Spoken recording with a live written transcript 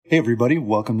Hey everybody,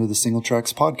 welcome to the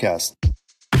Singletracks podcast.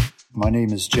 My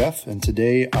name is Jeff, and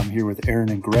today I'm here with Aaron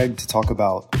and Greg to talk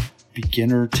about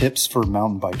beginner tips for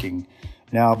mountain biking.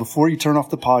 Now, before you turn off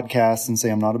the podcast and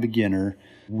say I'm not a beginner,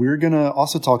 we're going to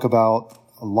also talk about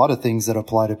a lot of things that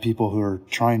apply to people who are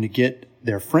trying to get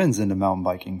their friends into mountain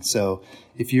biking. So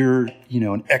if you're,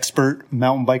 an expert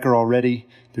mountain biker already,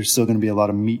 there's still going to be a lot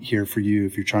of meat here for you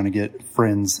if you're trying to get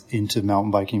friends into mountain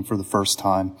biking for the first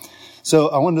time. So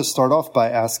I wanted to start off by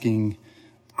asking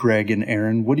Greg and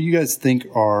Aaron, what do you guys think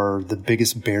are the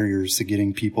biggest barriers to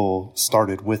getting people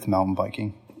started with mountain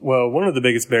biking? Well, one of the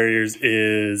biggest barriers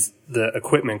is the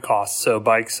equipment costs. So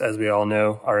bikes, as we all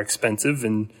know, are expensive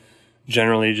and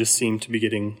generally just seem to be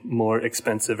getting more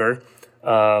expensiver.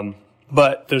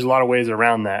 But there's a lot of ways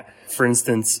around that. For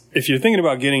instance, if you're thinking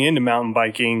about getting into mountain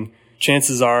biking,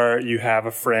 chances are you have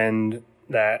a friend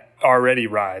that already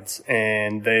rides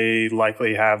and they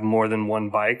likely have more than one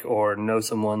bike or know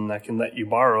someone that can let you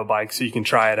borrow a bike so you can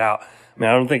try it out. I mean,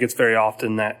 I don't think it's very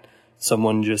often that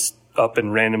someone just up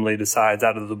and randomly decides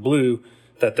out of the blue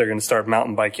that they're going to start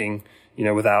mountain biking,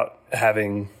 without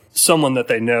having someone that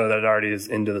they know that already is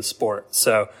into the sport.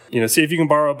 So, see if you can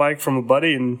borrow a bike from a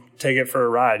buddy and take it for a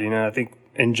ride. I think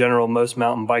in general, most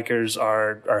mountain bikers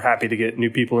are happy to get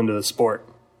new people into the sport.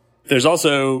 There's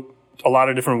also a lot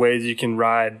of different ways you can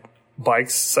ride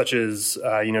bikes, such as,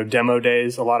 demo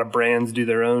days. A lot of brands do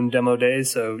their own demo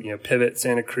days. So, Pivot,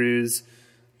 Santa Cruz,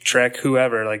 Trek,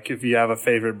 whoever. Like if you have a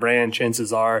favorite brand,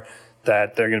 chances are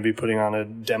that they're going to be putting on a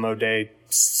demo day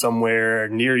somewhere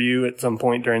near you at some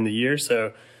point during the year.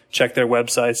 So check their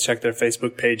websites, check their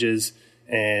Facebook pages,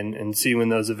 and see when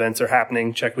those events are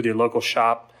happening. Check with your local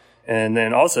shop. And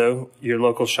then also your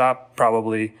local shop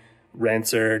probably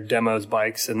rents or demos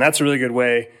bikes. And that's a really good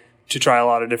way to try a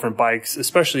lot of different bikes,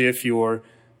 especially if you're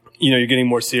getting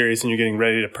more serious and you're getting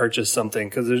ready to purchase something,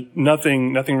 because there's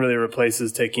nothing really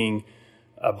replaces taking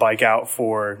a bike out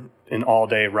for an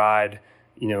all-day ride,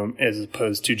 as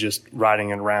opposed to just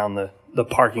riding around the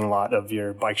parking lot of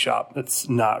your bike shop. That's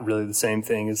not really the same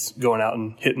thing as going out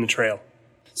and hitting the trail.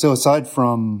 So aside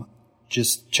from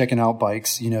just checking out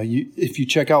bikes, if you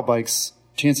check out bikes,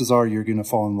 chances are you're going to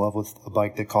fall in love with a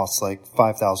bike that costs like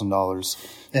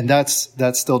 $5,000. And that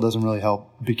still doesn't really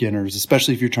help beginners,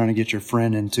 especially if you're trying to get your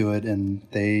friend into it and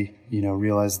they,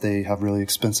 realize they have really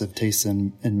expensive tastes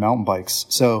in mountain bikes.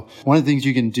 So one of the things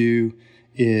you can do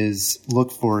is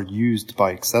look for used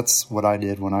bikes. That's what I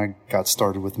did when I got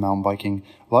started with mountain biking.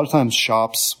 A lot of times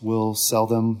shops will sell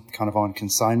them kind of on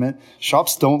consignment.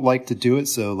 Shops don't like to do it.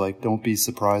 So don't be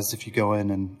surprised if you go in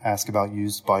and ask about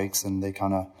used bikes and they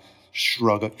kind of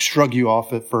shrug you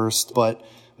off at first, but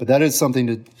that is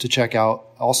something to check out.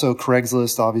 Also,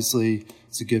 Craigslist, obviously,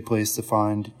 it's a good place to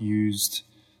find used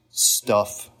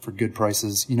stuff for good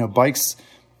prices. Bikes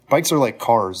are like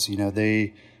cars.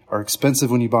 They are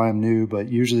expensive when you buy them new, but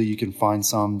usually you can find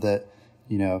some that,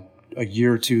 a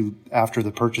year or two after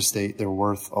the purchase date, they're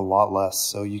worth a lot less.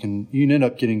 So you can end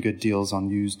up getting good deals on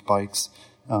used bikes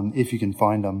if you can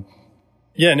find them.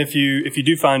 Yeah, and if you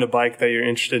do find a bike that you're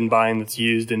interested in buying that's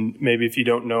used, and maybe if you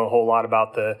don't know a whole lot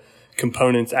about the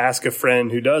components, ask a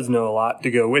friend who does know a lot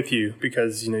to go with you,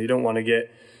 because you don't want to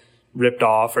get ripped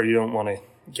off, or you don't want to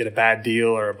get a bad deal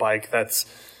or a bike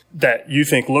that you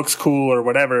think looks cool or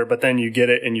whatever, but then you get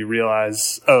it and you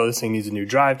realize, oh, this thing needs a new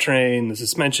drivetrain, the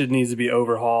suspension needs to be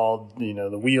overhauled,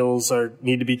 the wheels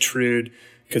need to be trued,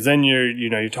 because then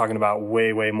you're talking about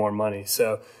way more money.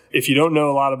 So if you don't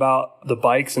know a lot about the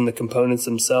bikes and the components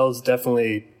themselves,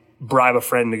 definitely bribe a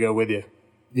friend to go with you.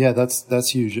 Yeah, that's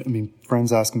huge. I mean,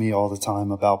 friends ask me all the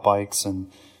time about bikes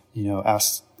and,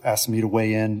 ask me to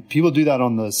weigh in. People do that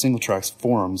on the Singletracks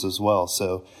forums as well.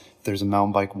 So if there's a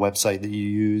mountain bike website that you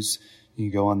use, you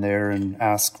can go on there and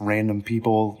ask random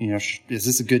people, is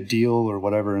this a good deal or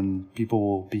whatever? And people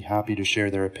will be happy to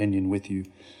share their opinion with you.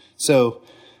 So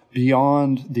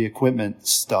beyond the equipment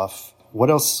stuff, what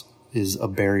else is a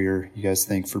barrier, you guys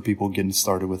think, for people getting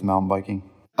started with mountain biking?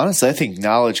 Honestly, I think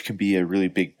knowledge can be a really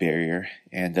big barrier.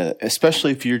 And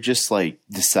especially if you're just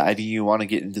deciding you want to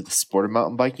get into the sport of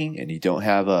mountain biking and you don't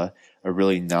have a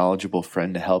really knowledgeable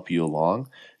friend to help you along,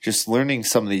 just learning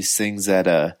some of these things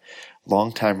that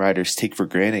longtime riders take for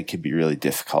granted can be really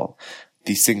difficult.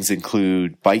 These things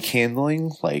include bike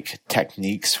handling, like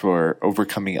techniques for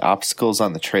overcoming obstacles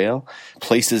on the trail.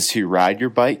 Places to ride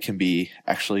your bike can be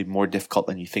actually more difficult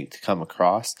than you think to come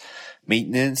across.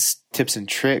 Maintenance, tips and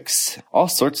tricks, all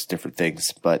sorts of different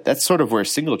things. But that's sort of where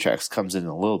Singletracks comes in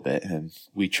a little bit. And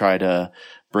we try to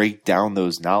break down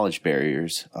those knowledge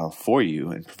barriers for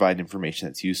you and provide information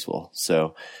that's useful.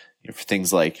 So for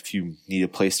things like if you need a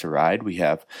place to ride, we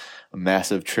have a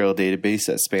massive trail database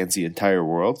that spans the entire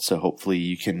world. So hopefully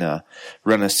you can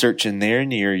run a search in there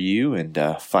near you and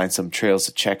find some trails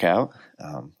to check out.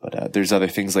 But there's other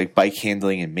things like bike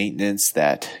handling and maintenance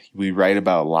that we write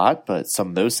about a lot, but some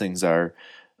of those things are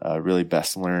really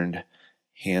best learned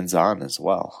hands-on as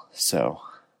well. So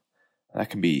that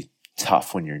can be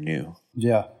tough when you're new.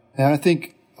 Yeah. And I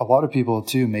think a lot of people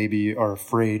too maybe are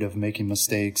afraid of making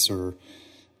mistakes or,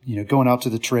 going out to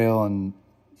the trail and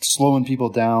slowing people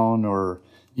down or,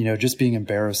 just being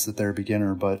embarrassed that they're a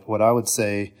beginner. But what I would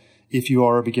say, if you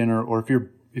are a beginner or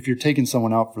if you're taking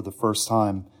someone out for the first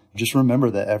time, just remember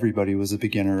that everybody was a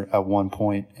beginner at one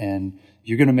point and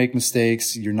you're going to make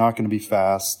mistakes. You're not going to be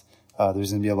fast.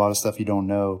 There's going to be a lot of stuff you don't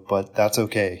know, but that's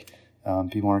okay.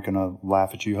 People aren't going to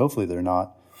laugh at you. Hopefully they're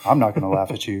not. I'm not going to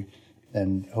laugh at you.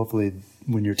 And hopefully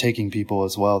when you're taking people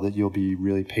as well, that you'll be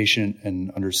really patient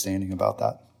and understanding about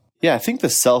that. Yeah, I think the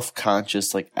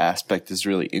self-conscious aspect is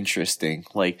really interesting.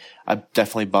 I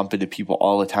definitely bump into people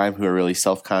all the time who are really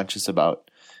self-conscious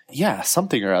about,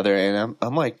 something or other. And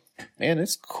I'm like, man,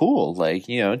 it's cool.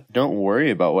 Don't worry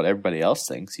about what everybody else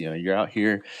thinks. You're out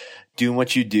here doing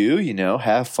what you do,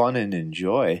 have fun and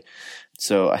enjoy.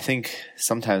 So I think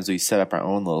sometimes we set up our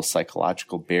own little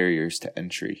psychological barriers to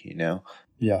entry,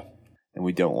 Yeah. And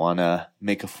we don't want to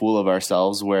make a fool of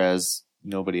ourselves, whereas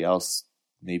nobody else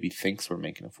maybe thinks we're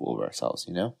making a fool of ourselves,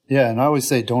 Yeah. And I always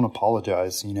say, don't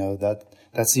apologize.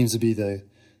 That seems to be the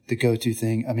go-to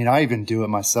thing. I mean, I even do it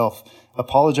myself.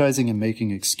 Apologizing and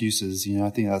making excuses, I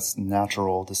think that's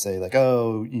natural to say I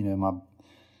don't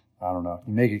know,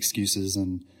 you make excuses,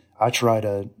 and I try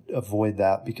to avoid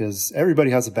that because everybody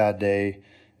has a bad day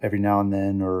every now and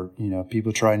then, or,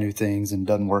 people try new things and it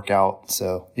doesn't work out.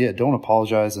 So yeah, don't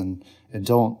apologize and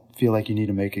don't feel like you need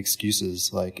to make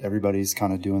excuses. Everybody's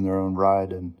kind of doing their own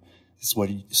ride, and it's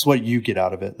what you get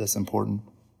out of it that's important.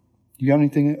 You got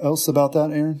anything else about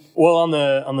that, Aaron? Well, on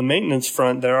the maintenance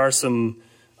front, there are some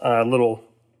little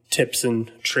tips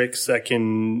and tricks that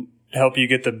can help you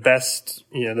get the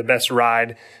best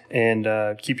ride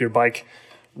and keep your bike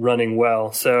running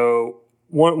well. So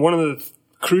one of the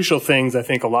crucial things I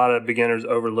think a lot of beginners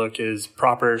overlook is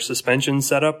proper suspension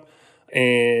setup.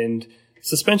 And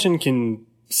suspension can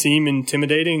seem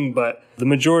intimidating, but the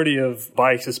majority of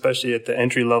bikes, especially at the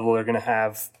entry level, are going to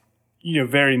have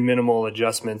very minimal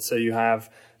adjustments. So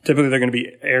typically they're going to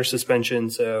be air suspension.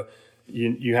 So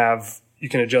you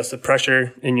can adjust the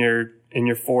pressure in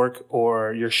your fork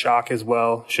or your shock as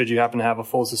well, should you happen to have a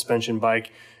full suspension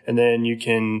bike. And then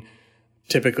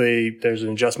typically there's an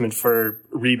adjustment for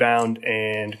rebound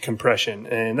and compression,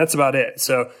 and that's about it.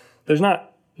 So there's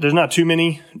not too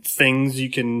many things you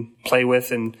can play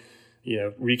with and,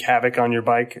 wreak havoc on your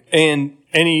bike. And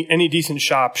any decent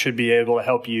shop should be able to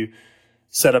help you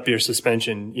set up your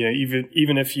suspension.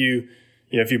 Even if you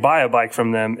buy a bike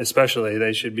from them, especially,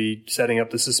 they should be setting up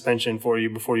the suspension for you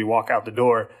before you walk out the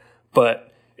door.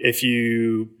 But if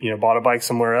you bought a bike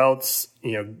somewhere else,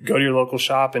 go to your local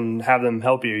shop and have them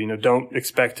help you. Don't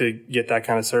expect to get that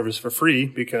kind of service for free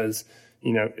because,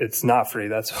 it's not free.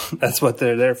 That's what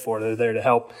they're there for. They're there to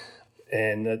help,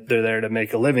 and they're there to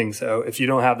make a living. So if you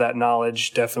don't have that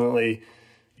knowledge, definitely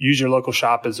use your local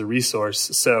shop as a resource.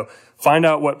 So find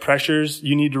out what pressures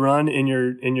you need to run in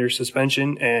your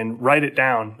suspension and write it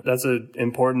down. That's an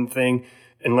important thing.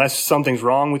 Unless something's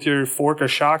wrong with your fork or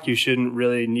shock, you shouldn't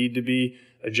really need to be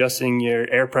adjusting your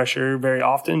air pressure very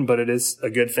often, but it is a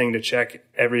good thing to check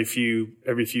every few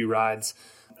rides.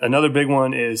 Another big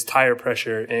one is tire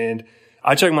pressure, and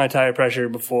I check my tire pressure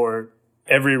before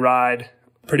every ride,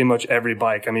 pretty much every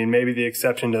bike. I mean, maybe the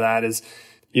exception to that is,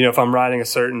 if I'm riding a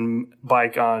certain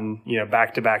bike on,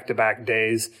 back-to-back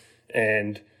days,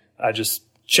 and I just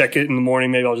check it in the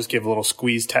morning, maybe I'll just give a little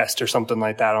squeeze test or something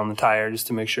like that on the tire just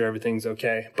to make sure everything's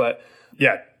okay. But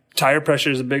yeah, tire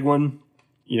pressure is a big one.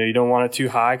 You don't want it too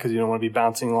high because you don't want to be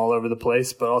bouncing all over the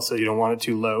place, but also you don't want it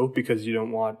too low because you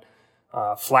don't want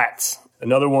flats.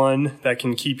 Another one that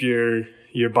can keep your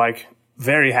bike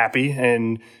very happy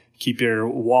and keep your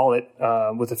wallet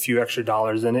with a few extra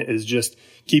dollars in it is just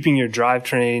keeping your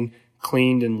drivetrain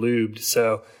cleaned and lubed.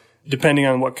 So depending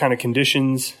on what kind of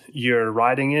conditions you're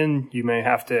riding in, you may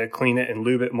have to clean it and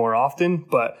lube it more often.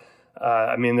 But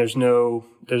there's no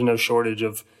shortage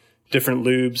of different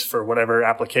lubes for whatever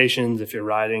applications. If you're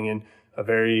riding in a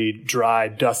very dry,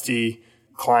 dusty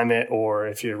climate, or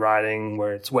if you're riding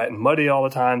where it's wet and muddy all the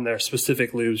time, there are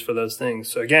specific lubes for those things.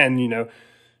 So again,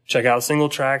 check out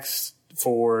Singletracks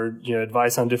for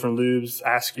advice on different lubes.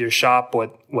 Ask your shop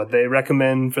what they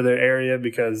recommend for their area,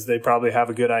 because they probably have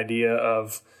a good idea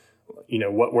of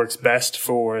what works best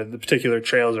for the particular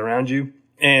trails around you.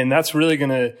 And that's really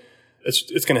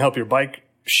it's gonna help your bike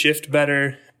shift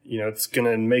better. It's going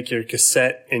to make your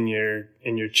cassette and your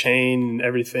chain and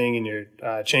everything and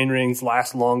your chain rings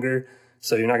last longer.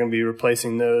 So you're not going to be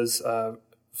replacing those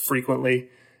frequently.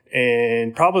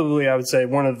 And probably I would say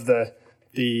one of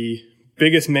the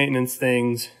biggest maintenance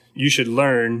things you should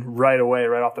learn right away,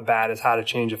 right off the bat, is how to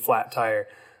change a flat tire.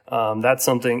 That's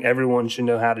something everyone should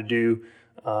know how to do.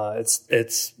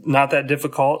 It's not that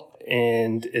difficult,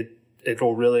 and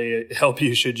it'll really help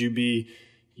you should you be,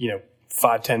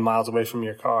 5-10 miles away from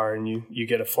your car and you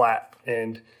get a flat.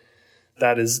 And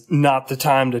that is not the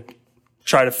time to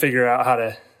try to figure out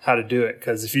how to do it.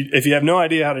 Because if you have no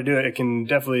idea how to do it, it can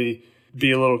definitely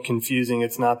be a little confusing.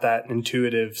 It's not that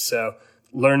intuitive. So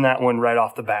learn that one right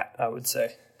off the bat, I would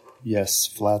say. Yes,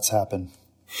 flats happen.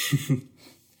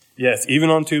 Yes, even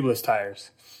on tubeless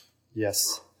tires.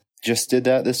 Yes. Just did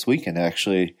that this weekend,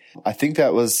 actually. I think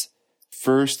that was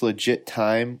first legit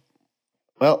time.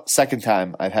 Well, second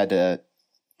time I've had to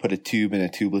put a tube in a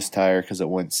tubeless tire because it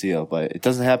wouldn't seal. But it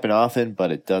doesn't happen often,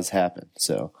 but it does happen.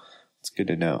 So it's good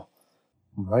to know.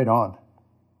 Right on.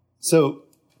 So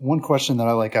one question that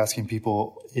I like asking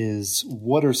people is,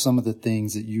 what are some of the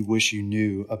things that you wish you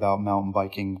knew about mountain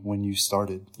biking when you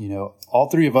started? All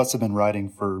three of us have been riding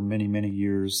for many, many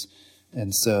years.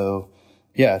 And so,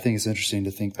 yeah, I think it's interesting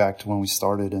to think back to when we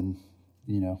started and,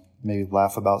 maybe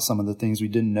laugh about some of the things we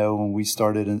didn't know when we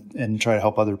started and try to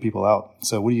help other people out.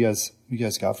 So what do you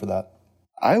guys got for that?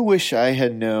 I wish I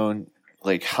had known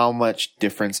how much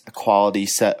difference a quality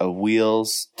set of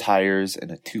wheels, tires, and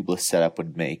a tubeless setup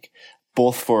would make,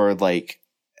 both for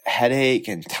headache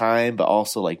and time, but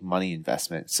also money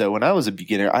investment. So when I was a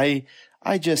beginner,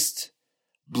 I just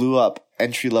blew up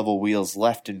entry-level wheels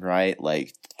left and right,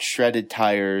 shredded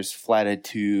tires, flatted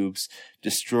tubes,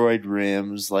 destroyed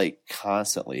rims,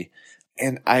 constantly.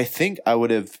 And I think I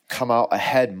would have come out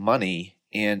ahead money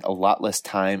and a lot less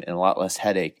time and a lot less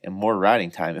headache and more riding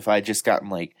time if I had just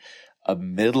gotten a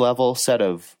mid-level set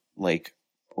of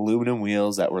aluminum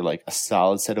wheels that were a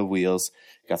solid set of wheels,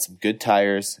 got some good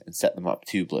tires and set them up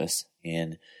tubeless.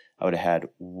 And I would have had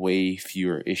way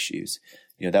fewer issues.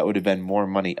 That would have been more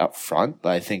money up front,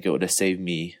 but I think it would have saved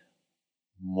me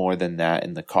more than that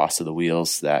in the cost of the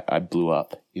wheels that I blew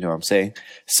up. You know what I'm saying?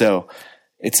 So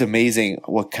it's amazing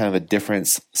what kind of a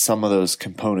difference some of those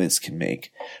components can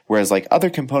make. Whereas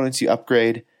other components you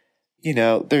upgrade,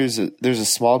 there's a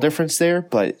small difference there,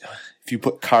 but if you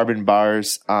put carbon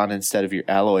bars on instead of your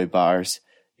alloy bars,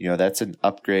 that's an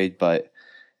upgrade, but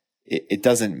it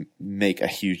doesn't make a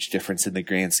huge difference in the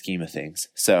grand scheme of things.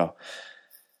 So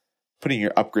putting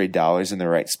your upgrade dollars in the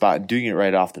right spot and doing it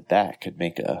right off the bat could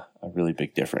make a really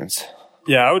big difference.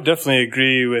 Yeah, I would definitely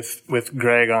agree with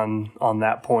Greg on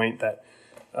that point that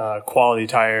quality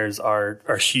tires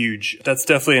are huge. That's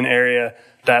definitely an area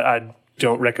that I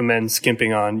don't recommend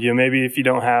skimping on. Maybe if you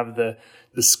don't have the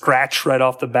scratch right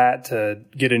off the bat to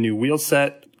get a new wheel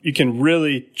set, you can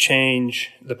really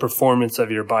change the performance of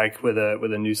your bike with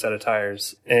a new set of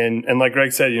tires. And like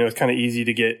Greg said, it's kind of easy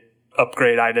to get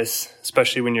upgrade-itis,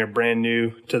 especially when you're brand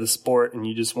new to the sport and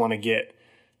you just want to get,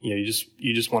 you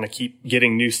just want to keep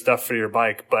getting new stuff for your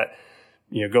bike. But,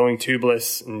 going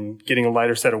tubeless and getting a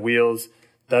lighter set of wheels,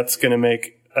 that's going to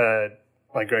make,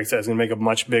 like Greg said, it's going to make a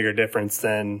much bigger difference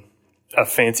than a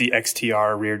fancy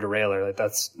XTR rear derailleur.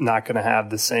 That's not going to have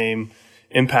the same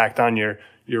impact on your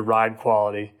ride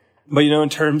quality. But, in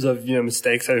terms of,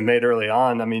 mistakes that we made early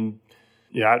on,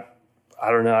 I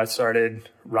don't know. I started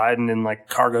riding in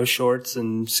cargo shorts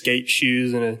and skate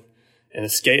shoes and a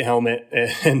skate helmet,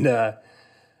 and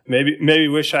maybe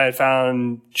wish I had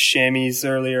found chamois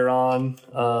earlier on.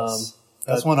 Yes.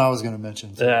 That's one I was going to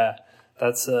mention. Yeah,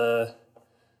 that's chamois.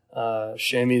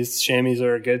 Chamois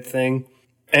are a good thing,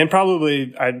 and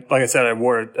probably like I said, I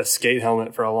wore a skate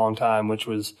helmet for a long time, which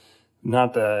was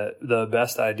not the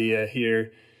best idea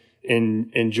here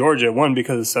in Georgia. One,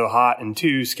 because it's so hot, and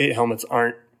two, skate helmets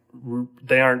aren't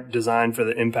designed for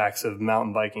the impacts of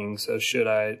mountain biking. So should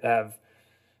I have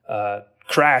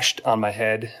crashed on my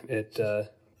head, it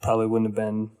probably wouldn't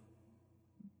have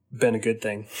been a good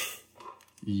thing.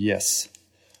 Yes.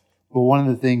 Well, one of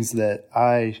the things that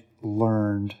I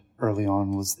learned early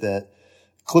on was that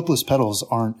clipless pedals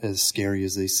aren't as scary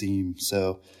as they seem.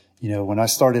 So, when I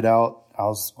started out, I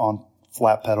was on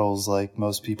flat pedals like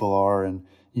most people are, and,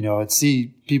 I'd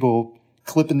see people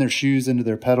clipping their shoes into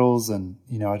their pedals. And,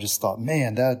 I just thought,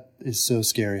 man, that is so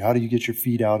scary. How do you get your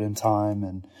feet out in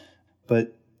time?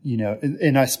 But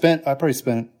I probably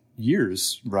spent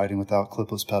years riding without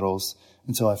clipless pedals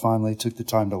until I finally took the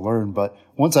time to learn. But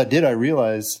once I did, I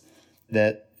realized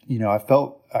that, I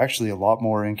felt actually a lot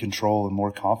more in control and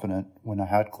more confident when I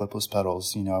had clipless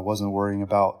pedals. I wasn't worrying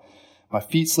about my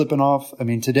feet slipping off. I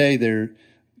mean, today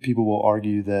people will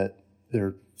argue that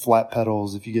they're flat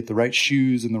pedals. If you get the right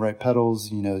shoes and the right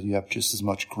pedals, you have just as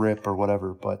much grip or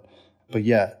whatever. But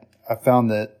yeah, I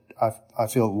found that I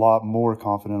feel a lot more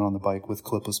confident on the bike with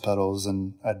clipless pedals,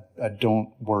 and I don't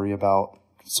worry about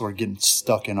sort of getting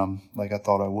stuck in them like I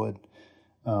thought I would.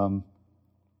 And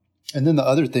then the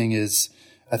other thing is,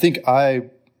 I think I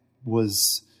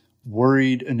was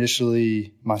worried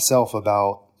initially myself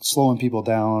about slowing people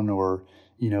down or,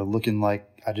 looking like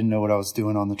I didn't know what I was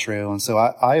doing on the trail. And so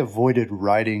I avoided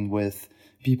riding with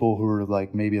people who were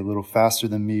like maybe a little faster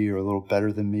than me or a little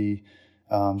better than me,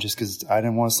 just because I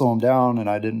didn't want to slow them down and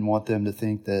I didn't want them to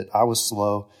think that I was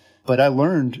slow. But I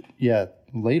learned,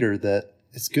 later that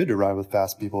it's good to ride with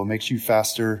fast people. It makes you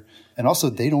faster. And also,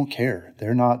 they don't care.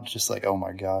 They're not just like, oh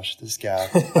my gosh, this guy.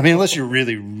 I mean, unless you're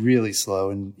really, really slow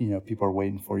and, people are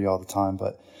waiting for you all the time.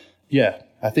 But yeah,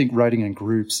 I think riding in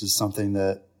groups is something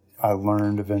that I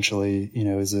learned eventually,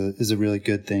 is a really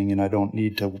good thing. And I don't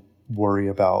need to worry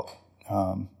about,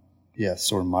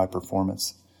 sort of my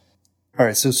performance. All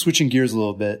right. So switching gears a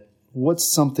little bit,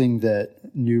 what's something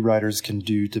that new riders can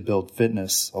do to build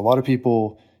fitness? A lot of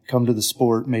people come to the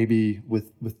sport maybe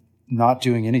with not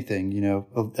doing anything,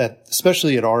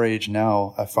 especially at our age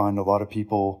now. I find a lot of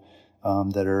people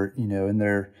that are, in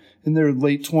their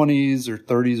late 20s or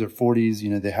 30s or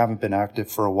 40s, they haven't been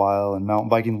active for a while, and mountain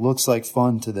biking looks like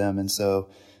fun to them. And so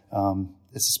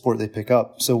it's a sport they pick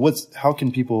up. So how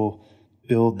can people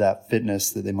build that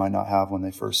fitness that they might not have when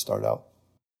they first start out?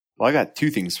 Well, I got two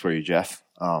things for you, Jeff.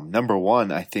 Number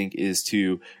one, I think, is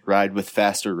to ride with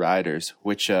faster riders,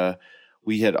 which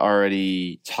we had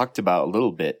already talked about a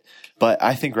little bit. But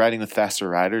I think riding with faster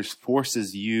riders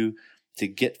forces you to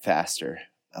get faster.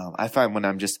 I find when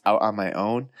I'm just out on my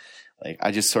own, like I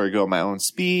just sort of go at my own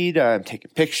speed. I'm taking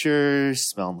pictures,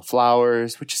 smelling the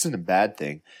flowers, which isn't a bad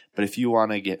thing. But if you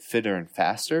want to get fitter and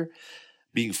faster,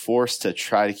 being forced to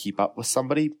try to keep up with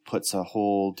somebody puts a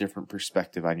whole different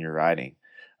perspective on your riding.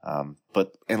 And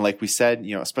like we said,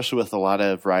 especially with a lot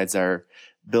of rides that are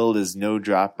billed as no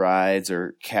drop rides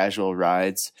or casual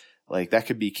rides, like that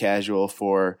could be casual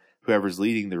for whoever's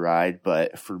leading the ride.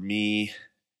 But for me,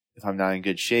 if I'm not in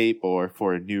good shape, or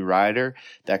for a new rider,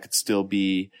 that could still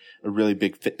be a really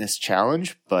big fitness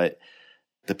challenge. But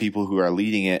the people who are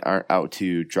leading it aren't out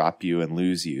to drop you and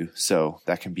lose you. So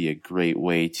that can be a great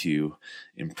way to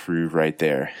improve right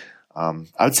there. I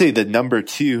would say the number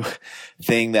two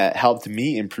thing that helped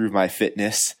me improve my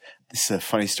fitness, this is a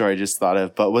funny story I just thought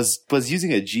of, but was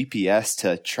using a GPS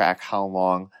to track how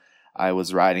long I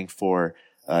was riding for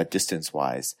distance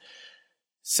wise.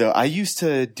 So I used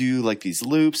to do like these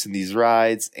loops and these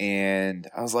rides, and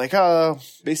I was like, oh,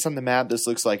 based on the map, this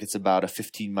looks like it's about a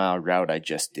 15-mile route I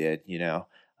just did,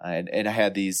 and I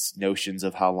had these notions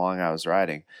of how long I was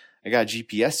riding. I got a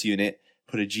GPS unit,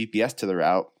 put a GPS to the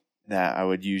route that I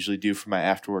would usually do for my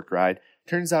after work ride.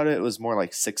 Turns out it was more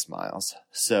like 6 miles.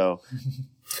 So,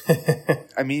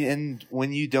 I mean, and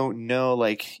when you don't know,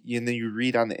 then you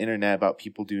read on the internet about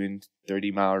people doing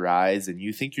 30-mile rides and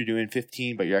you think you're doing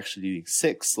 15, but you're actually doing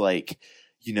 6.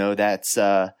 That's,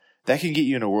 that can get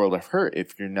you in a world of hurt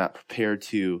if you're not prepared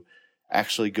to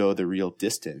actually go the real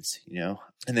distance,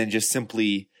 and then just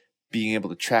simply being able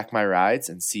to track my rides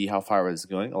and see how far I was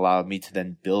going allowed me to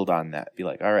then build on that. Be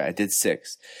like, all right, I did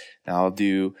 6. Now I'll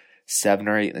do 7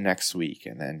 or 8 the next week,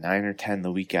 and then 9 or 10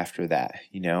 the week after that,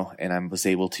 and I was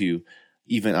able to,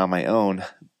 even on my own,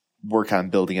 work on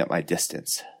building up my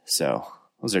distance. So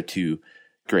those are two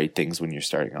great things when you're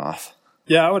starting off.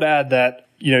 Yeah, I would add that,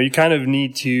 you kind of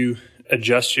need to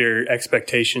adjust your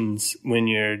expectations when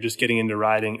you're just getting into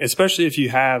riding, especially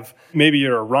if maybe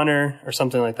you're a runner or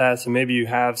something like that. So maybe you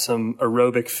have some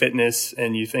aerobic fitness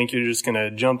and you think you're just going to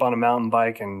jump on a mountain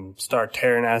bike and start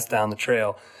tearing ass down the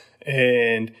trail.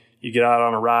 And you get out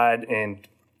on a ride and,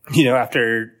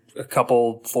 after a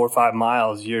couple 4 or 5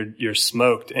 miles, you're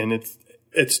smoked. And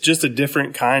it's just a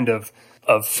different kind of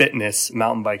fitness,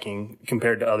 mountain biking,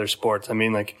 compared to other sports. I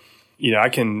mean, I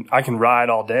can ride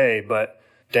all day, but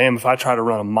damn, if I try to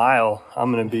run a mile,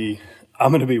 I'm going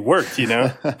to be worked,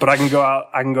 but I can go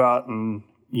out and,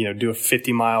 do a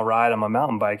 50-mile ride on my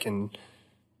mountain bike and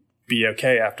be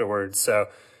okay afterwards. So,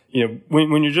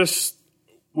 when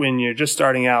you're just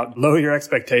starting out, lower your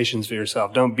expectations for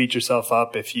yourself. Don't beat yourself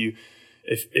up if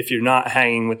you're not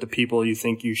hanging with the people you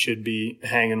think you should be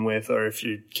hanging with, or if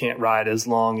you can't ride as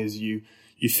long as you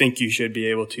think you should be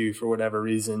able to for whatever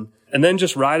reason. And then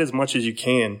just ride as much as you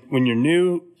can. When you're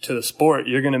new to the sport,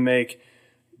 you're going to make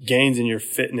gains in your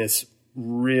fitness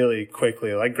really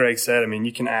quickly. Like Greg said, I mean,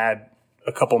 you can add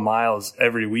a couple miles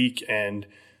every week and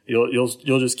you'll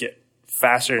just get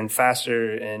faster and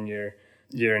faster, and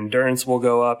your endurance will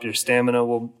go up, your stamina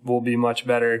will be much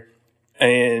better.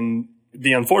 And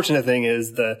the unfortunate thing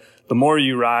is the more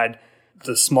you ride,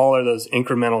 the smaller those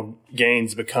incremental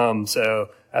gains become. So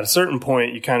at a certain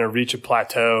point, you kind of reach a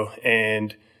plateau,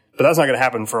 but that's not going to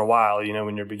happen for a while, you know,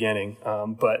 when you're beginning.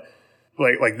 But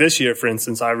like this year, for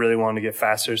instance, I really wanted to get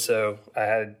faster. So I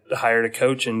had hired a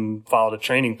coach and followed a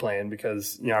training plan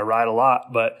because, you know, I ride a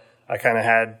lot, but I kind of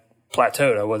had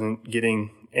plateaued. I wasn't getting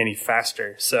any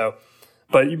faster. So,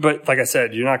 but like I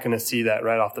said, you're not going to see that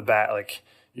right off the bat. Like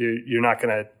you're not going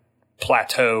to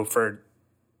plateau for,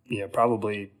 you know,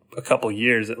 probably a couple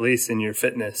years at least in your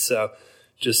fitness. So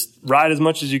just ride as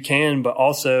much as you can, but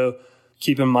also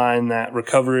keep in mind that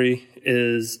recovery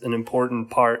is an important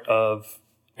part of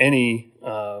any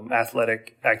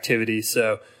athletic activity.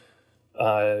 So,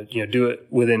 you know, do it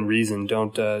within reason.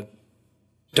 Don't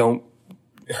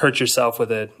hurt yourself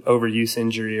with an overuse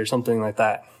injury or something like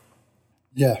that.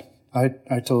 Yeah, I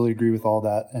totally agree with all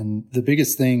that. And the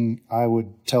biggest thing I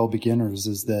would tell beginners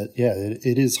is that, yeah,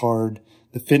 it is hard.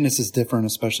 The fitness is different,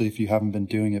 especially if you haven't been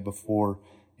doing it before.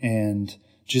 And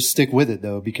just stick with it,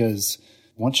 though, because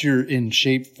once you're in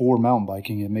shape for mountain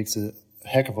biking, it makes it a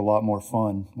heck of a lot more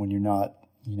fun when you're not,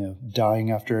 you know,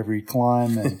 dying after every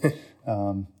climb. And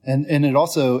and it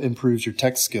also improves your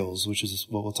tech skills, which is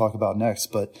what we'll talk about next.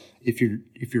 But if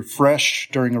you're fresh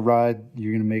during a ride,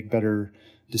 you're going to make better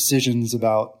decisions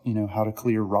about, you know, how to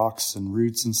clear rocks and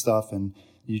roots and stuff, and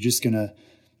you're just gonna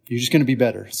be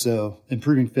better. So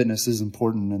improving fitness is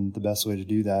important, and the best way to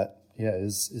do that,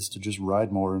 is to just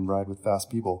ride more and ride with fast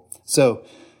people. So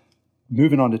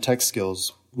moving on to tech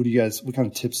skills, what kind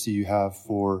of tips do you have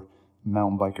for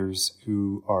mountain bikers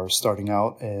who are starting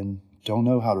out and don't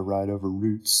know how to ride over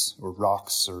roots or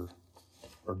rocks or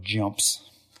jumps?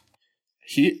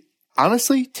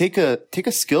 Honestly, take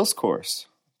a skills course.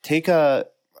 Take a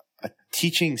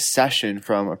teaching session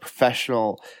from a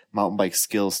professional mountain bike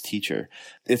skills teacher.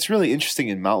 It's really interesting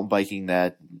in mountain biking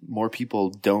that more people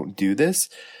don't do this.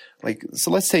 Like,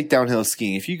 so let's take downhill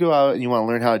skiing. If you go out and you want to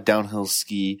learn how to downhill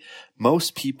ski,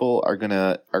 most people are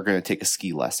gonna take a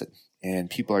ski lesson, and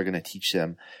people are gonna teach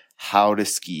them how to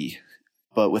ski.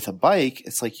 But with a bike,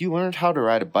 it's like you learned how to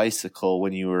ride a bicycle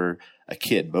when you were a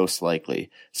kid, most likely.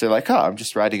 So you're like, oh, I'm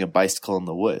just riding a bicycle in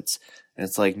the woods. And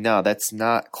it's like, no, that's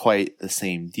not quite the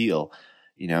same deal.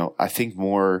 You know, I think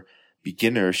more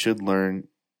beginners should learn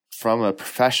from a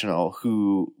professional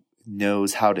who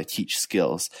knows how to teach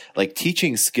skills. Like,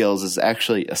 teaching skills is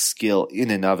actually a skill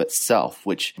in and of itself,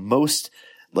 which most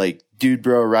like dude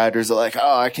bro riders are like,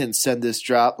 oh, I can send this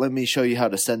drop. Let me show you how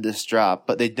to send this drop.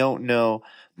 But they don't know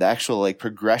the actual like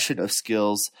progression of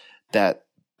skills that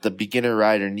the beginner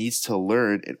rider needs to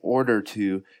learn in order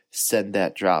to send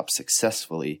that drop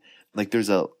successfully. Like, there's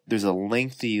a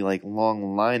lengthy, like,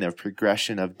 long line of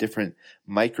progression of different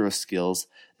micro skills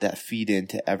that feed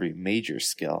into every major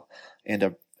skill. And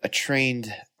a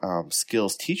trained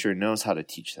skills teacher knows how to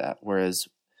teach that. Whereas,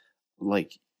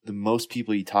 like, the most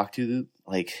people you talk to,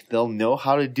 like, they'll know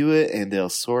how to do it and they'll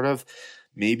sort of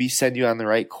maybe send you on the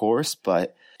right course,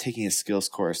 but taking a skills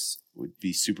course would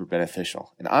be super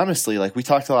beneficial. And honestly, like, we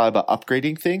talked a lot about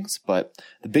upgrading things, but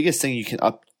the biggest thing you can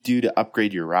do to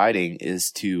upgrade your riding is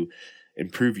to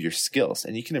improve your skills.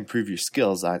 And you can improve your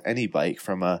skills on any bike,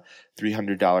 from a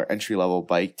 $300 entry level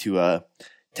bike to a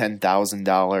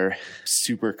 $10,000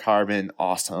 super carbon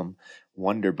awesome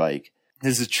wonder bike.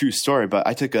 This is a true story, but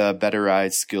I took a Better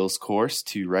Ride skills course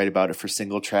to write about it for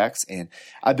Singletracks, and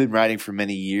I've been riding for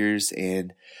many years,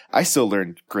 and I still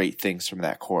learned great things from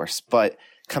that course. But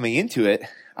coming into it,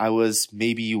 I was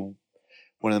maybe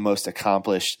one of the most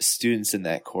accomplished students in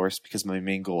that course because my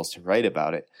main goal was to write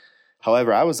about it.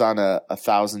 However, I was on a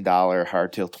 $1,000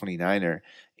 hardtail 29er,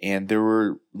 and there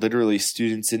were literally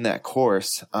students in that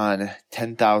course on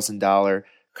 $10,000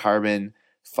 carbon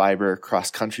fiber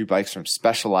cross-country bikes from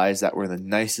Specialized that were the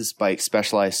nicest bikes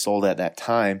Specialized sold at that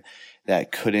time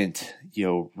that couldn't, you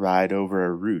know, ride over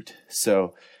a route.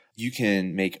 So you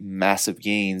can make massive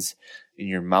gains in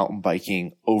your mountain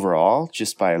biking overall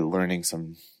just by learning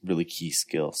some really key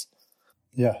skills.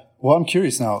 Yeah. Well, I'm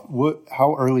curious now,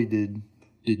 how early did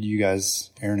you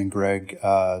guys, Aaron and Greg,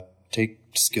 take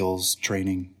skills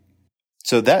training?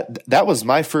 So that was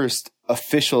my first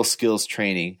official skills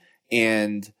training,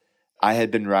 and I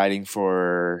had been riding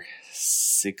for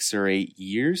 6 or 8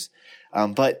 years.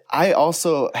 But I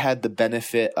also had the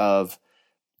benefit of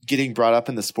getting brought up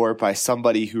in the sport by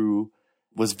somebody who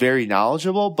was very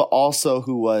knowledgeable, but also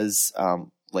who was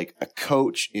like a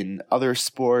coach in other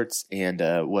sports and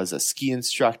was a ski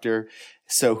instructor.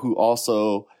 So who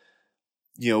also,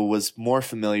 you know, was more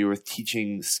familiar with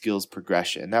teaching skills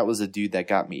progression. That was a dude that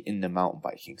got me into mountain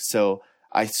biking. So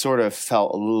I sort of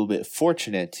felt a little bit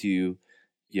fortunate to,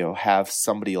 have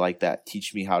somebody like that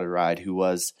teach me how to ride who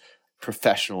was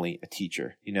professionally a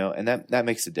teacher, and that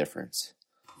makes a difference.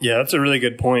 Yeah, that's a really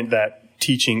good point, that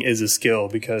teaching is a skill,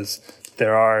 because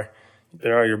there are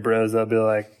your bros that'll be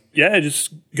like, yeah,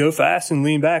 just go fast and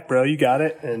lean back, bro. You got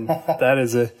it. And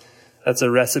that's a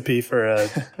recipe for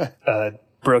a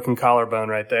broken collarbone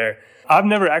right there. I've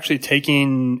never actually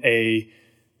taken a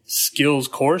skills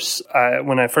course.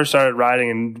 When I first started riding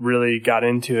and really got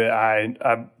into it,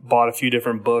 I bought a few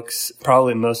different books,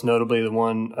 probably most notably the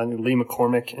one, I think Lee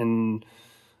McCormick and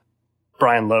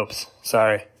Brian Lopes.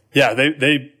 Sorry. Yeah,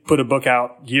 they put a book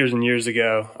out years and years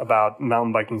ago about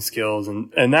mountain biking skills,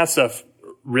 and that stuff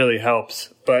really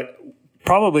helps. But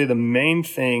probably the main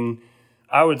thing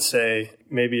I would say,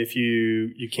 maybe if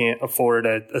you can't afford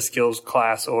a skills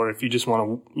class, or if you just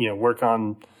want to, work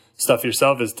on stuff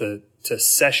yourself, is to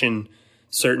session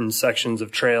certain sections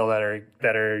of trail that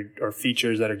are or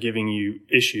features that are giving you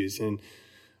issues. And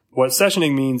what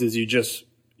sessioning means is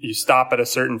you stop at a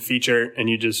certain feature and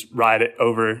you just ride it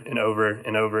over and over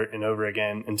and over and over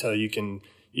again until you can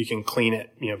clean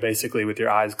it, basically with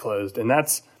your eyes closed. And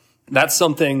that's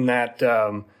something that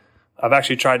I've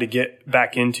actually tried to get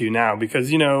back into now,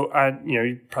 because you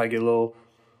probably get a little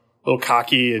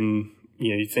cocky, and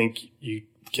you think you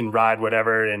can ride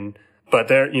whatever, but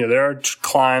there are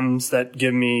climbs that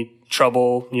give me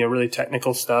trouble, really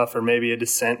technical stuff, or maybe a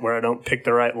descent where I don't pick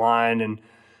the right line. And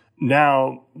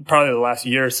now, probably the last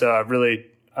year or so, I've really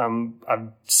I've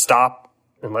stopped,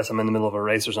 unless I'm in the middle of a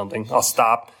race or something. I'll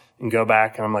stop and go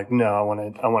back, and I'm like, no, I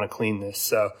want to clean this.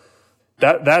 So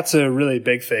that's a really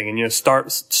big thing. And start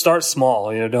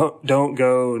small. Don't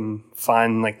go and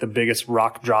find like the biggest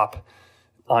rock drop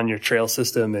on your trail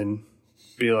system and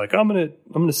be like, I'm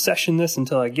gonna session this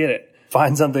until I get it.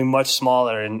 Find something much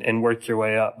smaller and work your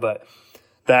way up. But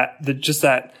just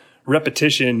that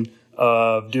repetition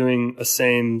of doing a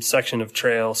small section of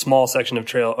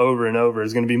trail over and over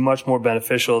is going to be much more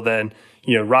beneficial than,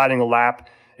 riding a lap,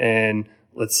 and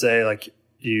let's say like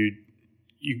you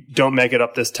don't make it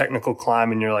up this technical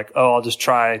climb and you're like, oh, I'll just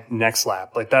try next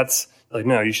lap. Like that's like,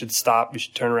 no, you should stop. You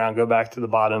should turn around, go back to the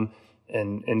bottom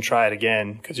and try it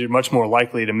again, because you're much more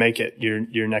likely to make it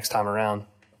your next time around.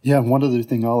 Yeah, one other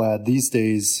thing I'll add, these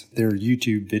days there are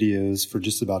YouTube videos for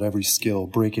just about every skill,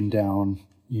 breaking down,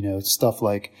 stuff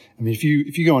like, if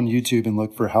you go on YouTube and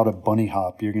look for how to bunny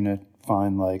hop, you're going to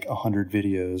find like 100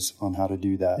 videos on how to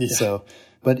do that. Yeah. So,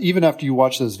 but even after you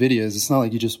watch those videos, it's not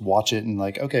like you just watch it and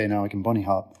like, okay, now I can bunny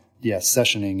hop. Yeah,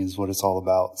 sessioning is what it's all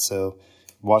about. So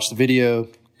watch the video,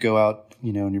 go out,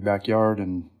 in your backyard,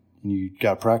 and you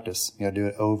got to practice. You got to do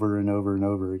it over and over and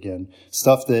over again.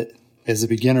 Stuff that as a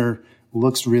beginner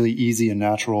looks really easy and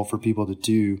natural for people to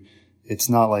do. It's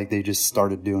not like they just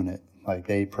started doing it. Like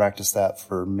they practiced that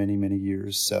for many, many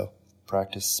years. So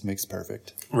practice makes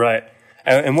perfect. Right.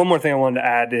 And one more thing I wanted to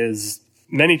add is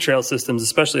many trail systems,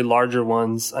 especially larger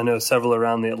ones, I know several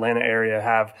around the Atlanta area,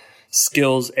 have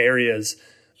skills areas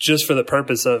just for the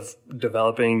purpose of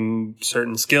developing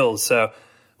certain skills. So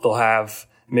they'll have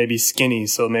maybe skinny.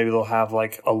 So maybe they'll have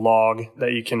like a log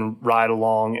that you can ride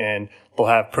along, and they'll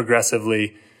have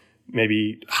progressively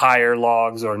maybe higher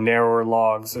logs or narrower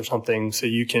logs or something. So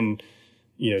you can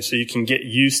get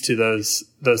used to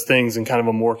those things in kind of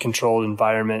a more controlled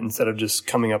environment, instead of just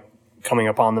coming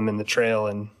up on them in the trail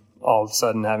and all of a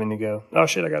sudden having to go, oh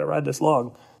shit, I got to ride this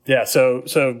log. Yeah. So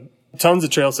tons of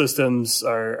trail systems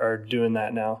are doing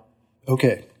that now.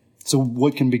 Okay. So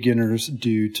what can beginners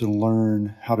do to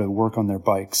learn how to work on their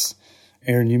bikes?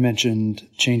 Aaron, you mentioned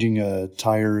changing a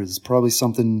tire is probably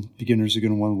something beginners are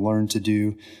going to want to learn to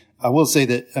do. I will say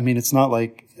that, it's not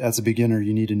like as a beginner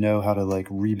you need to know how to like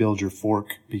rebuild your fork,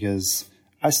 because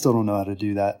I still don't know how to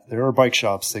do that. There are bike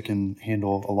shops that can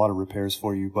handle a lot of repairs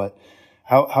for you, but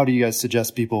how do you guys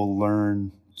suggest people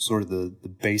learn sort of the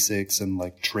basics and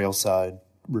like trail side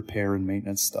repair and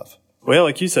maintenance stuff? Well,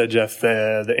 like you said, Jeff,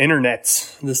 the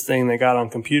internet's this thing they got on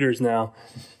computers now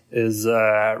is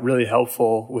really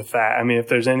helpful with that. If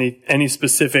there's any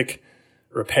specific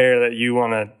repair that you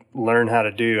want to learn how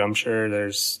to do, I'm sure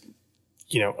there's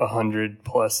 100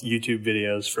 plus YouTube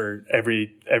videos for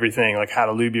everything, like how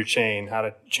to lube your chain, how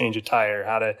to change a tire,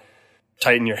 how to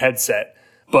tighten your headset.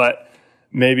 But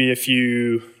maybe if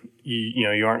you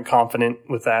aren't confident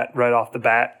with that right off the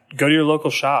bat, go to your local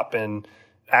shop and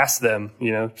ask them,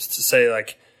 to say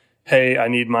like, hey, I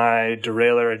need my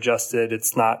derailleur adjusted.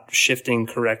 It's not shifting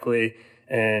correctly.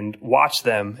 And watch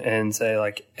them and say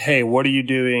like, hey, what are you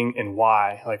doing and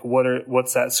why? Like,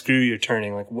 what's that screw you're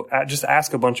turning? Like, just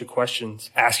ask a bunch of questions.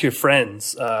 Ask your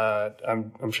friends.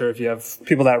 I'm sure if you have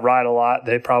people that ride a lot,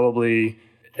 they probably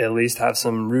at least have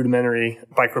some rudimentary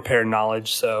bike repair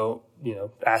knowledge. So,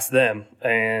 ask them.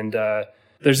 And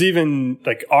there's even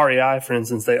like REI, for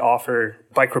instance, they offer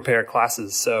bike repair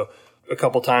classes. So a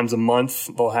couple times a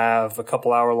month, they'll have a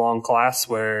couple hour long class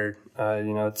where,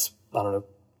 it's, I don't know,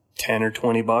 10 or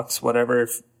 $20, whatever,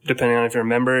 depending on if you're a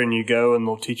member, and you go and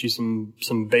they'll teach you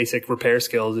some basic repair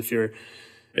skills if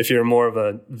you're more of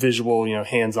a visual,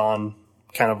 hands-on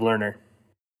kind of learner.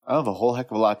 I have a whole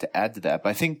heck of a lot to add to that, but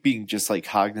I think being just like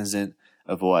cognizant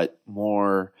of what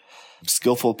more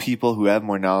skillful people who have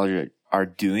more knowledge are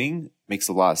doing makes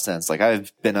a lot of sense. Like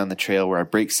I've been on the trail where I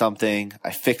break something,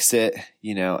 I fix it,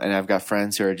 and I've got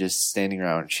friends who are just standing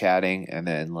around chatting, and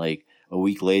then like a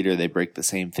week later they break the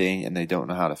same thing and they don't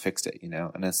know how to fix it,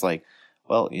 and it's like,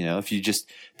 well, if you just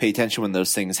pay attention when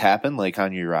those things happen, like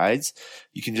on your rides,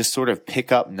 you can just sort of pick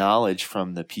up knowledge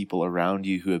from the people around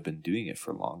you who have been doing it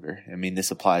for longer. I mean,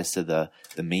 this applies to the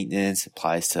maintenance,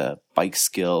 applies to bike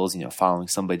skills, following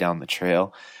somebody down the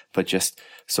trail, but just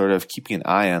sort of keeping an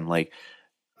eye on like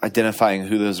identifying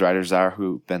who those riders are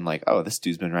who've been like, oh, this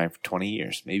dude's been riding for 20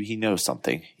 years. Maybe he knows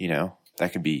something,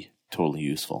 that can be totally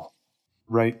useful.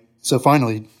 Right. So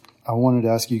finally, I wanted to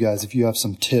ask you guys if you have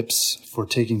some tips for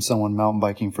taking someone mountain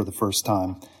biking for the first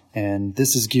time. And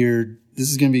this is going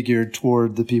to be geared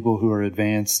toward the people who are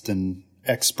advanced and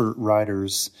expert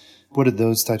riders. What do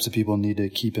those types of people need to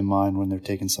keep in mind when they're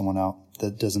taking someone out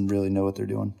that doesn't really know what they're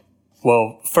doing?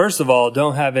 Well, first of all,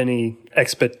 don't have any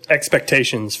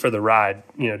expectations for the ride.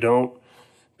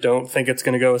 Don't think it's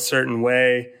going to go a certain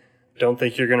way. Don't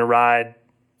think you're going to ride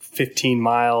 15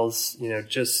 miles.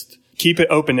 Just keep it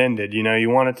open-ended. You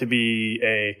want it to be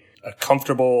a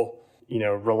comfortable,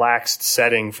 relaxed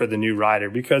setting for the new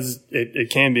rider, because it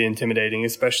can be intimidating,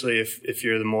 especially if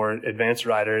you're the more advanced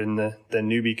rider, and the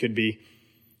newbie could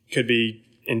be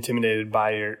intimidated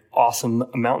by your awesome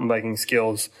mountain biking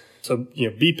skills. So,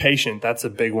 be patient. That's a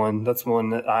big one. That's one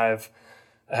that I've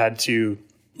had to,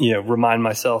 remind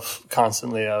myself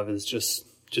constantly of, is just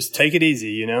take it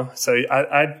easy, So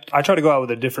I try to go out with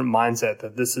a different mindset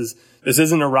that this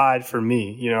isn't a ride for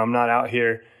me. I'm not out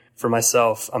here for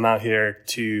myself. I'm out here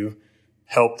to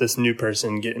help this new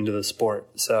person get into the sport.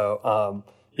 So,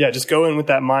 just go in with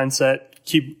that mindset.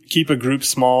 Keep a group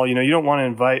small. You don't want to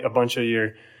invite a bunch of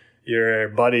your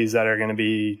buddies that are going to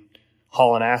be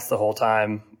hauling ass the whole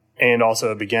time, and also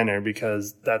a beginner,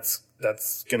 because that's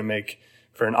going to make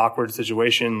for an awkward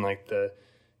situation. Like the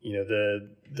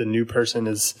new person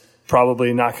is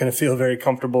probably not going to feel very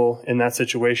comfortable in that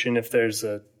situation if there's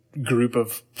a group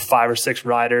of 5 or 6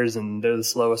 riders and they're the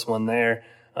slowest one there.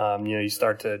 You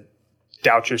start to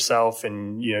doubt yourself,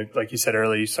 and like you said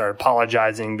earlier, you start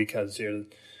apologizing because you're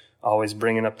always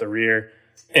bringing up the rear.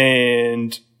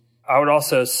 And I would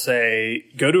also say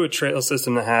go to a trail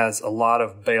system that has a lot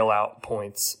of bailout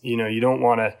points. You don't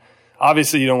want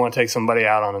to take somebody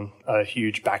out on a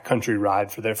huge backcountry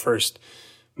ride for their first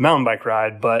mountain bike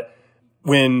ride, but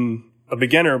when a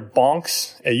beginner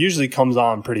bonks, it usually comes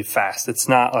on pretty fast. It's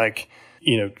not like,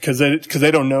 cause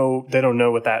they don't know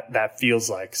what that feels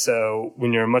like. So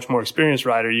when you're a much more experienced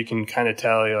rider, you can kind of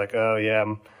tell, you're like, oh yeah,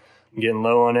 I'm getting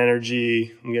low on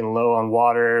energy. I'm getting low on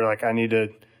water. Like I need to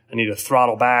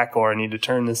throttle back, or I need to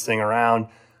turn this thing around.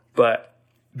 But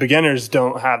beginners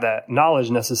don't have that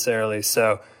knowledge necessarily.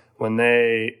 So when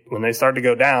they start to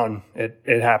go down,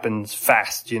 it happens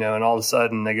fast, and all of a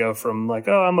sudden they go from like,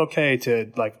 oh, I'm okay,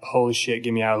 to like, holy shit,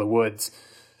 get me out of the woods.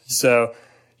 So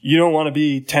you don't want to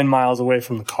be 10 miles away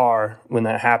from the car when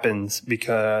that happens,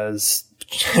 because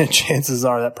chances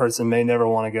are that person may never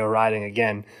want to go riding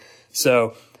again.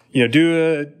 So,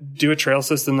 do a trail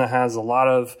system that has a lot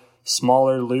of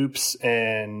smaller loops,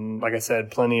 and like I said,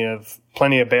 plenty of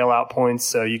bailout points,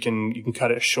 so you can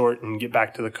cut it short and get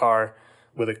back to the car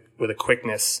with a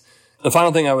quickness. The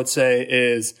final thing I would say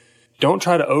is don't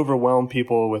try to overwhelm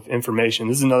people with information.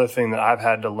 This is another thing that I've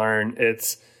had to learn.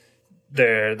 It's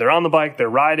they're on the bike, they're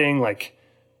riding, like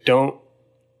don't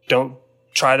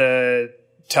try to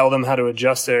tell them how to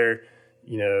adjust their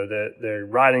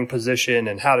riding position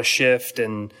and how to shift,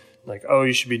 and like, oh,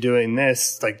 you should be doing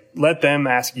this. Like, let them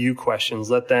ask you questions.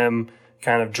 Let them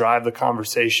kind of drive the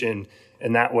conversation.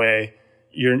 And that way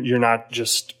you're not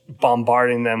just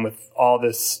bombarding them with all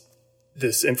this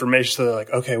information. So they're like,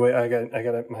 okay, wait, I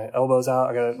got my elbows out.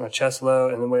 I got my chest low,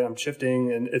 and then wait, I'm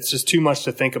shifting, and it's just too much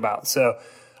to think about. So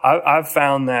I've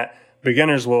found that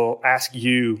beginners will ask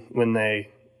you when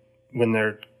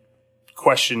they're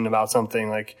questioned about something,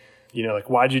 like, like,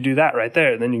 why'd you do that right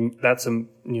there? And then that's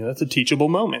a teachable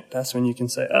moment. That's when you can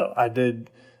say, oh, I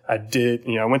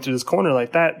went through this corner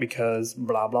like that because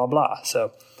blah, blah, blah.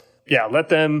 So yeah, let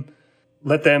them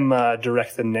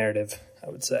direct the narrative, I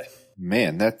would say.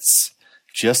 Man, that's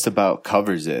just about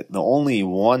covers it. The only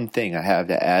one thing I have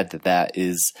to add to that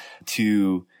is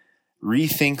to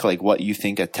rethink like what you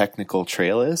think a technical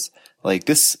trail is. Like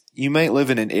this, you might live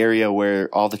in an area where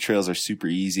all the trails are super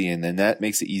easy, and then that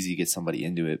makes it easy to get somebody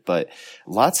into it. But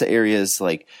lots of areas,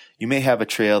 like you may have a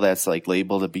trail that's like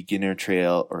labeled a beginner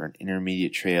trail or an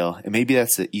intermediate trail, and maybe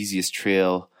that's the easiest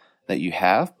trail that you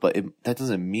have, but that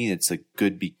doesn't mean it's a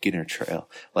good beginner trail.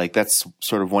 Like that's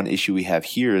sort of one issue we have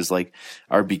here is like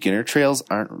our beginner trails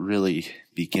aren't really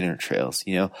beginner trails,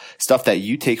 you know, stuff that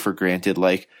you take for granted,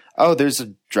 like, oh, there's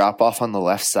a drop off on the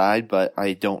left side, but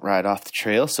I don't ride off the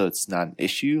trail, so it's not an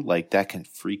issue. Like that can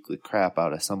freak the crap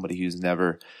out of somebody who's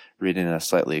never ridden a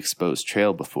slightly exposed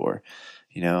trail before,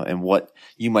 you know, and what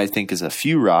you might think is a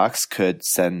few rocks could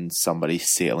send somebody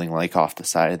sailing like off the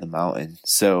side of the mountain.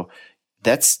 So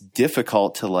that's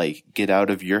difficult to like get out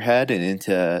of your head and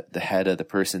into the head of the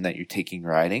person that you're taking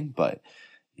riding. But,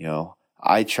 you know,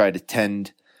 I try to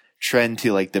trend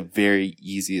to like the very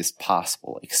easiest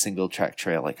possible, like single track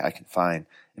trail like I can find.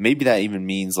 And maybe that even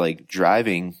means like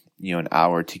driving, you know, an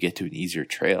hour to get to an easier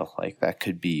trail. Like that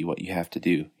could be what you have to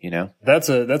do, you know? That's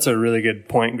a really good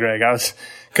point, Greg.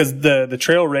 Cause the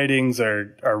trail ratings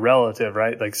are relative,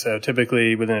 right? Like, so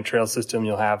typically within a trail system,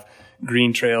 you'll have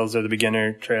green trails are the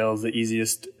beginner trails, the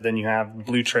easiest. Then you have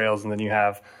blue trails, and then you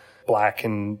have black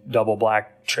and double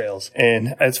black trails.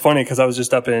 And it's funny because I was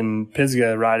just up in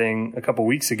Pisgah riding a couple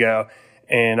weeks ago,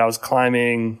 and I was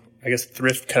climbing, I guess,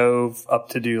 Thrift Cove up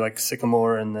to do like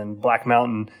Sycamore and then Black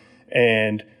Mountain.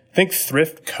 And I think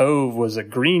Thrift Cove was a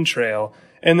green trail,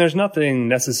 and there's nothing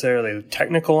necessarily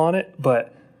technical on it,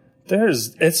 but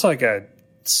it's like a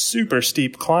super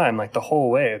steep climb like the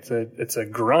whole way. It's a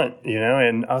grunt, you know.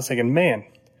 And I was thinking, man,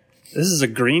 this is a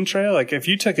green trail. Like if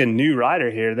you took a new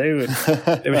rider here, they would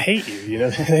hate you, you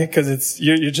know, because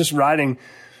you're just riding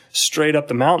straight up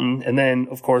the mountain. And then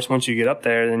of course once you get up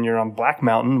there, then you're on Black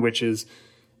Mountain, which is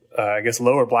I guess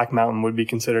lower Black Mountain would be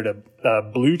considered a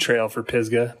blue trail for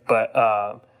Pisgah,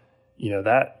 but you know,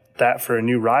 that for a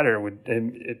new rider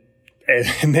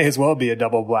it may as well be a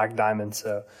double black diamond.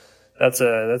 So that's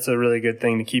a really good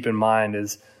thing to keep in mind.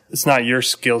 Is it's not your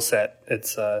skill set.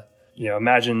 It's you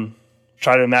know,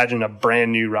 try to imagine a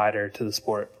brand new rider to the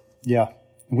sport. Yeah,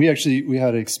 we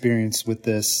had an experience with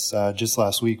this just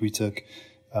last week. We took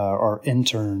our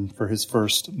intern for his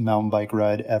first mountain bike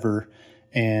ride ever,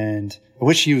 and I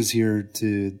wish he was here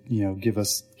to, you know, give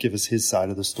us his side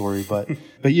of the story. But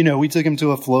you know, we took him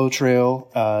to a flow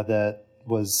trail that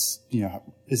was, you know,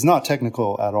 is not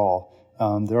technical at all.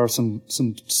 There are some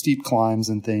steep climbs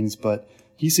and things, but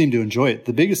he seemed to enjoy it.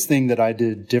 The biggest thing that I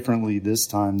did differently this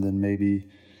time than maybe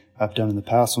I've done in the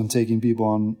past when taking people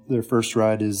on their first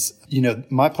ride is, you know,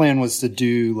 my plan was to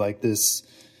do like this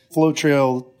flow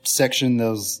trail section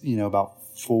that was, you know, about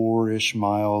 4-ish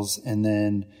miles, and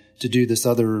then to do this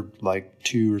other like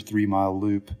 2 or 3 mile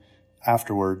loop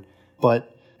afterward.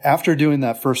 But after doing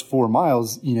that first 4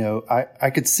 miles, you know, I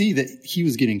could see that he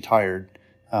was getting tired.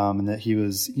 And that he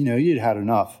was, you know, he had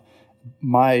enough.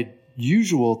 My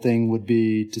usual thing would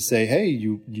be to say, hey,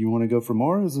 you want to go for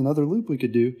more? There's another loop we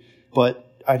could do. But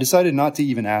I decided not to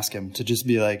even ask him, to just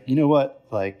be like, you know what?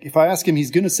 Like, if I ask him,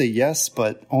 he's going to say yes,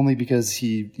 but only because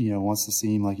he, you know, wants to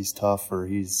seem like he's tough or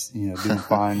he's, you know, doing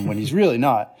fine when he's really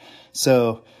not.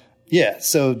 So, yeah.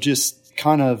 So just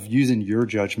kind of using your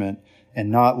judgment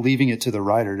and not leaving it to the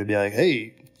rider to be like,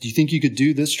 hey, do you think you could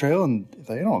do this trail? And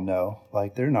they don't know,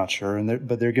 like they're not sure,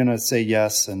 but they're going to say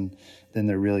yes. And then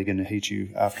they're really going to hate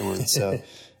you afterwards.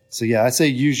 So yeah, I say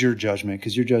use your judgment,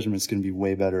 because your judgment is going to be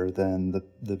way better than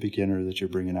the beginner that you're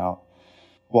bringing out.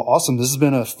 Well, awesome. This has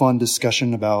been a fun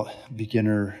discussion about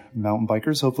beginner mountain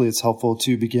bikers. Hopefully it's helpful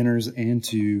to beginners and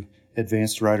to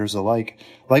advanced riders alike.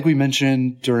 Like we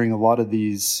mentioned during a lot of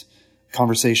these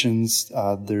conversations,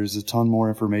 there's a ton more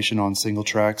information on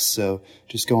Singletracks. So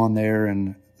just go on there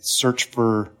and search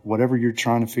for whatever you're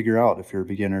trying to figure out if you're a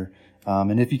beginner.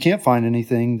 And if you can't find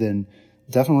anything, then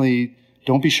definitely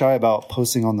don't be shy about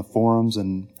posting on the forums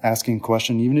and asking a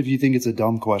question. Even if you think it's a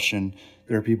dumb question,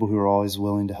 there are people who are always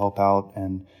willing to help out.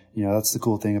 And, you know, that's the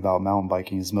cool thing about mountain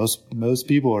biking is most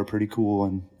people are pretty cool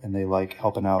and they like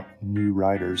helping out new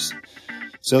riders.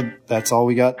 So that's all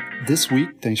we got this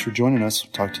week. Thanks for joining us.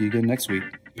 Talk to you again next week.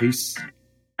 Peace.